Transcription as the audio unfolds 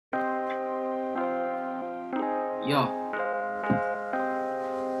Yo,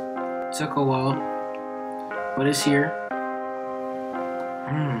 took a while, but it's here.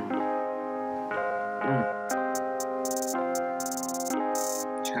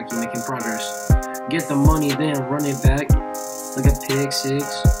 Just gotta keep making progress. Get the money, then run it back like a pick six.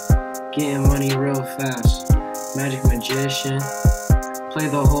 Getting money real fast. Magic magician. Play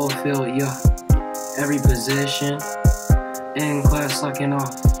the whole field, yeah. Every position. In class, slacking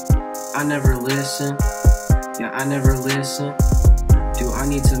off. I never listen. Yeah, I never listen. Do I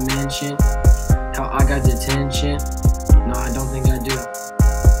need to mention how I got detention? No, I don't think I do.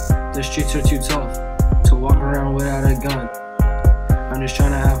 The streets are too tough to walk around without a gun. I'm just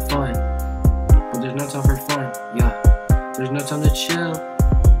trying to have fun, but there's no time for fun, yeah. There's no time to chill.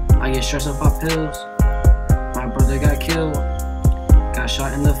 I get stressed and pop pills. My brother got killed, got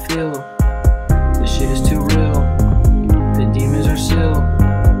shot in the field. This shit is too real. The demons are sealed.